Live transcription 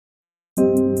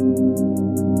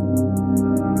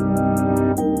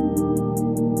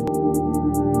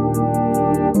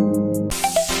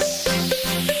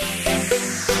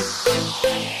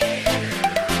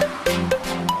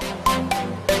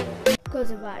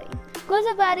Cosovari.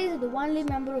 Cosovaries are the only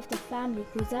member of the family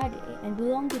Cosidae and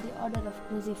belong to the order of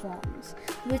cruciforms,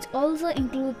 which also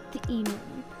include the emu.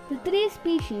 The three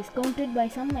species, counted by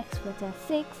some experts as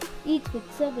 6, each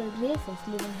with several races,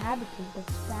 live in habitats that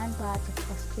span parts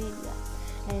of Australia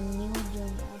and New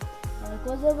Guinea.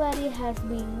 Cosovari has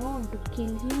been known to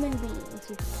kill human beings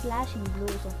with slashing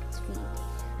blows of its feet,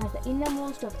 as the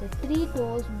innermost of the 3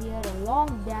 toes bear a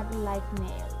long dagger-like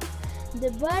nail.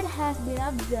 The bird has been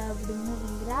observed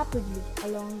moving rapidly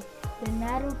along the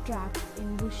narrow tracks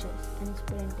in bushes and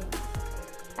sprinting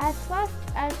as fast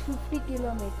as 50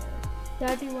 kilometers,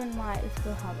 31 miles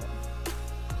per hour.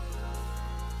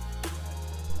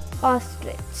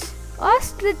 Ostrich.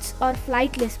 Ostriches are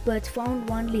flightless birds found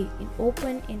only in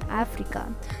open in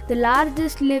Africa. The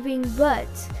largest living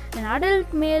birds. An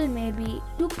adult male may be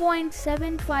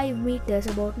 2.75 meters,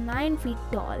 about 9 feet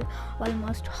tall,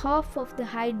 almost half of the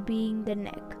height being the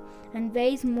neck, and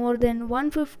weighs more than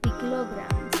 150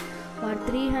 kilograms or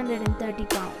 330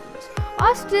 pounds.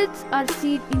 Ostriches are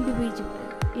seen individually,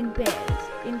 in pairs,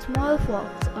 in small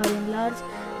flocks, or in large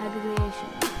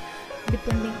aggregations,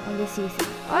 depending on the season.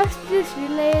 Ostrich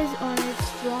relies on its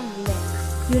strong legs,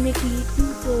 uniquely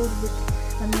two-toed with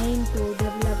a main toe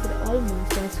developed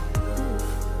almost as hoof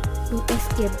to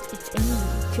escape its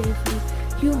enemy, chiefly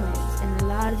humans and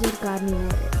larger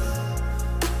carnivores.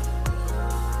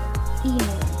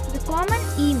 Emu. The common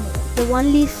emu, the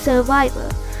only survivor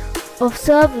of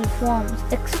several forms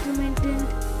exterminated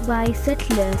by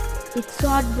settlers, its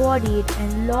short-bodied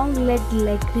and long-legged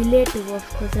like relative of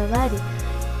Cosovari.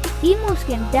 Emus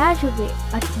can dash away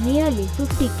at nearly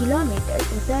 50 kilometers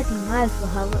or 30 miles per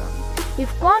hour. If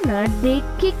cornered, they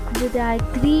kick with their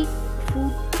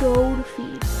 3-foot-toed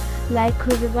feet like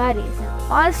Cosovaries and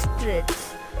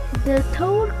ostriches. The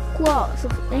toed claws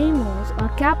of emus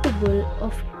are capable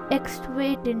of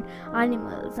extirpating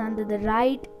animals under the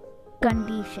right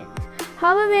conditions.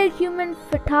 However, human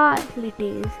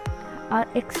fatalities are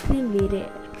extremely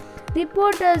rare.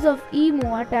 Reporters of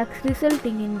emu attacks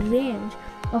resulting in range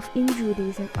of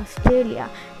injuries in Australia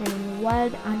and in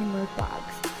wild animal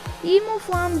parks. Emu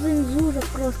farms in zoos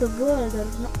across the world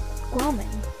are not common,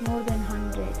 more than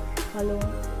 100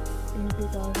 alone in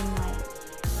 2009.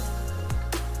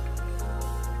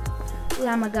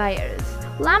 Lammergeiers.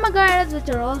 Lammergeiers, which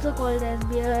are also called as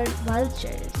beard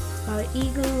vultures, are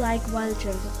eagle-like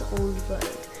vultures of the old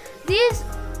world. These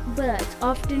birds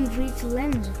often reach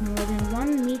lengths of more than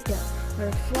 1 meter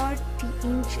or 40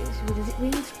 inches with a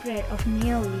wingspread of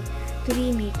nearly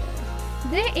 3 meters.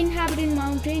 They inhabit in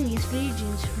mountainous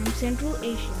regions from Central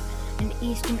Asia and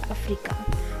Eastern Africa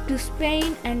to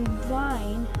Spain and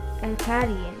Wine and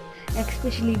Caribbean,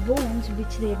 especially bones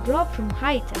which they drop from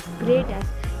heights as great as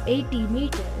 80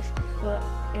 meters or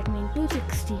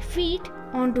 260 feet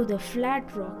onto the flat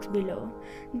rocks below.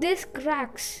 This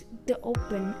cracks the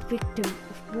open victim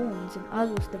of bones and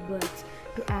allows the birds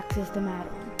to access the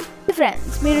marrow.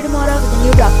 Friends, meet you tomorrow with a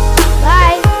new topic.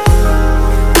 Bye!